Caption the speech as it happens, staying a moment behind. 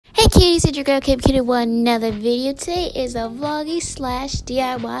cuties, it's your girl Kpcutie with another video. Today is a vloggy slash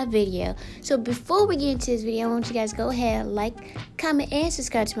DIY video. So before we get into this video, I want you guys to go ahead, like, comment, and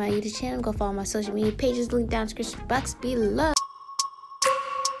subscribe to my YouTube channel. Go follow my social media pages, link down in the description box below.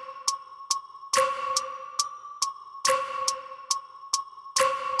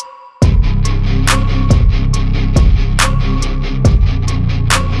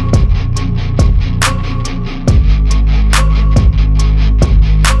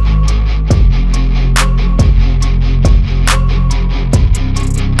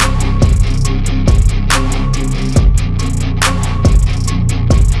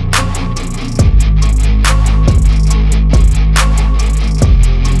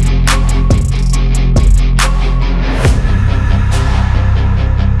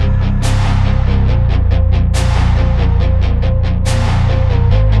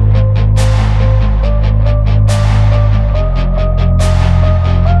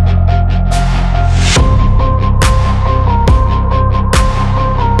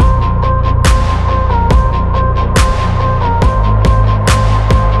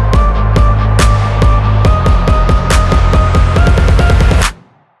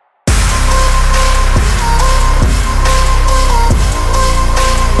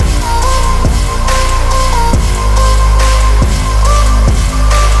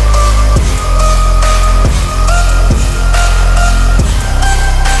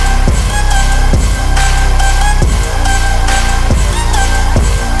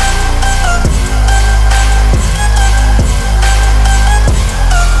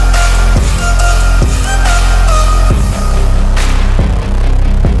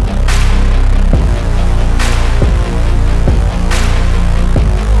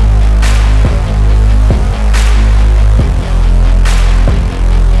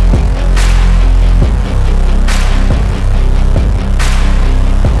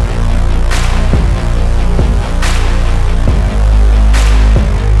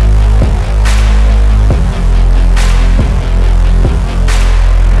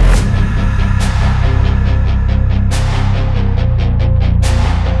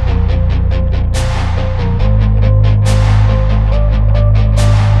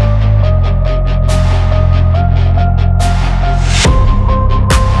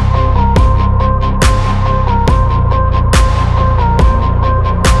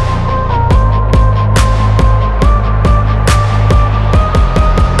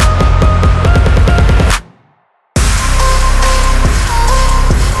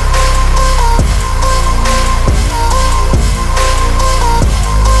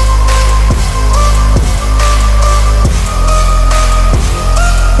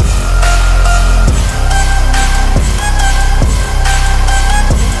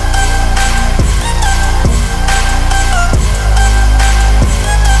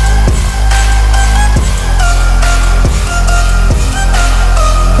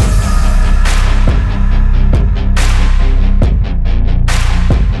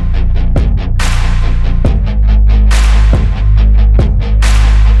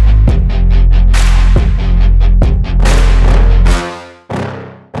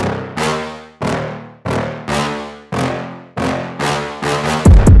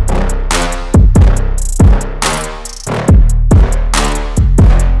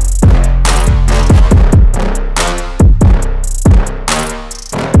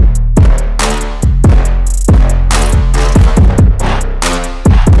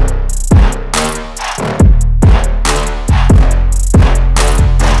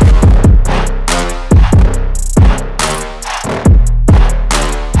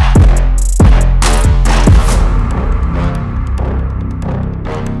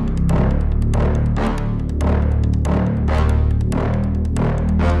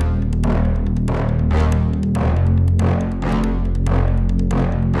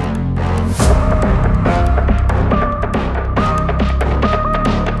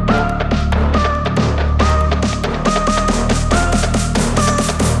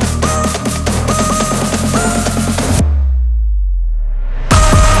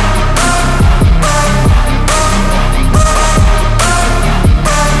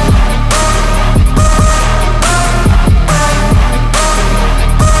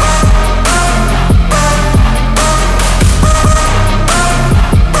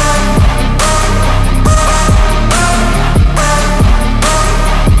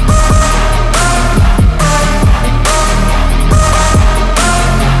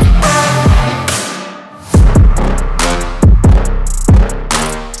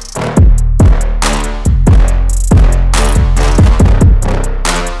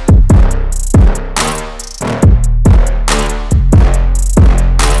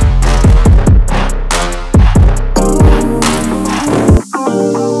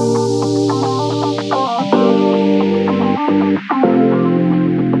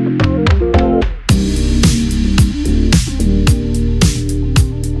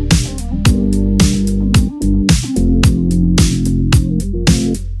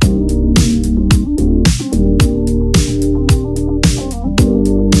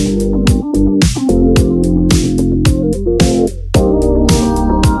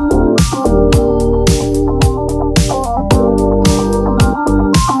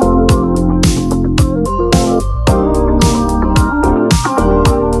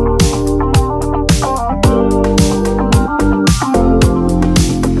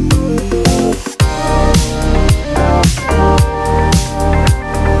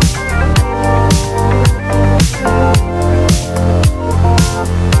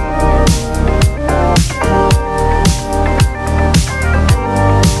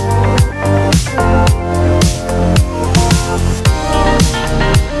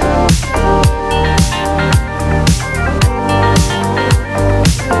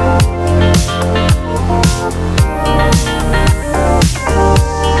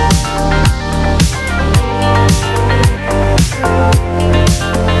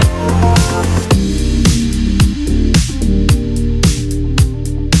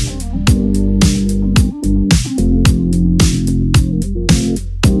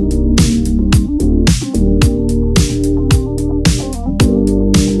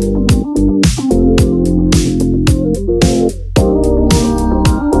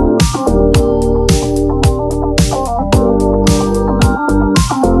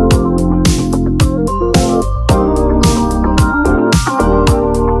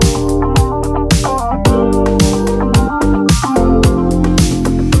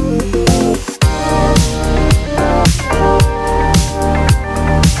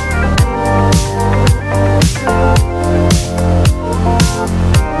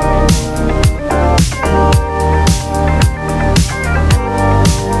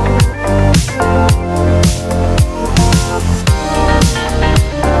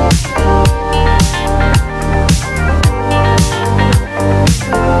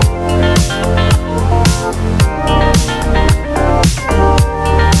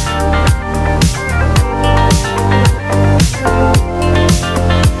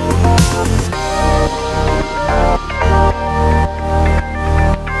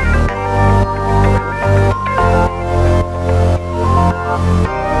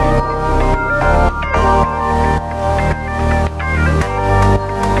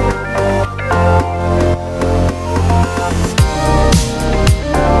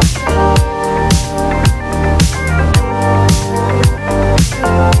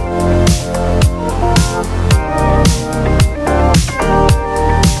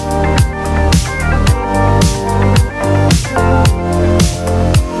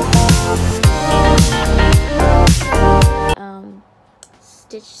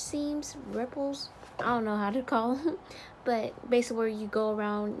 ripples. I don't know how to call them, but basically where you go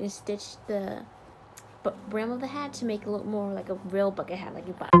around and stitch the brim of the hat to make it look more like a real bucket hat, like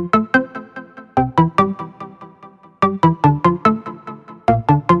you buy.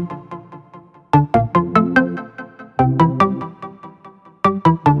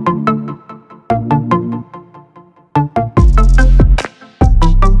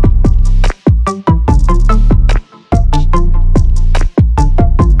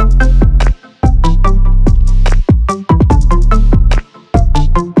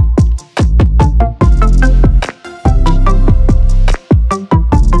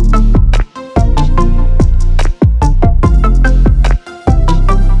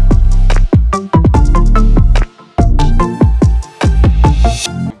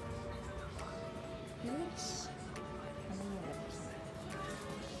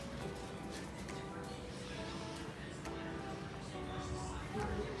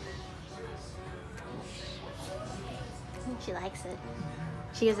 She likes it.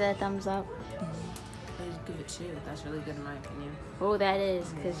 She gives it a thumbs up. Please give it 2. That's really good in my opinion. Oh, that is,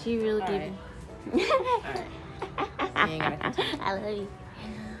 because she really did. Alright. I love you.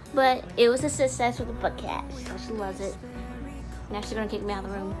 But it was a success with the bucket hat. So she loves it. Now she's gonna kick me out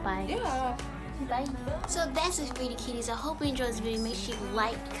of the room. Bye. Yeah. Bye. So that's it for you cuties. I hope you enjoyed this video. Make sure you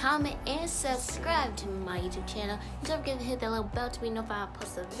like, comment, and subscribe to my YouTube channel. Don't forget to hit that little bell to be notified when I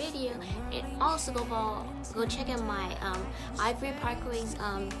post a video. And also go check out my Ivory Parkway's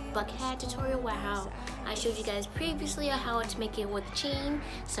bucket hat tutorial, where how I showed you guys previously on how to make it with a chain.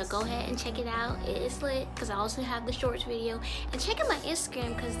 So go ahead and check it out. It is lit, because I also have the shorts video. And check out my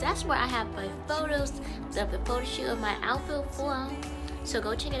Instagram, because that's where I have my photos of the photo shoot of my outfit full on. So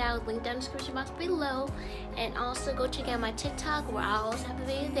go check it out, link down in the description box below. And also go check out my TikTok, where I also have a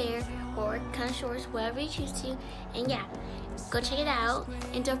video there, or kind of shorts, wherever you choose to. And yeah, go check it out.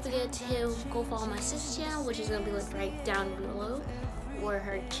 And don't forget to go follow my sister's channel, which is going to be linked right down below, where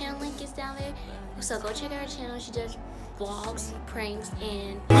her channel link is down there. So go check out her channel. She does vlogs, pranks,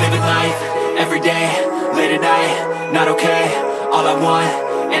 and living life every day, late at night, not okay. All I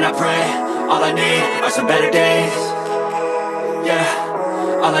want, and I pray, all I need are some better days. Yeah.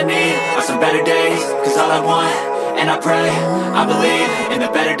 All I need are some better days, 'cause all I want, and I pray, I believe in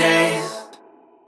the better days.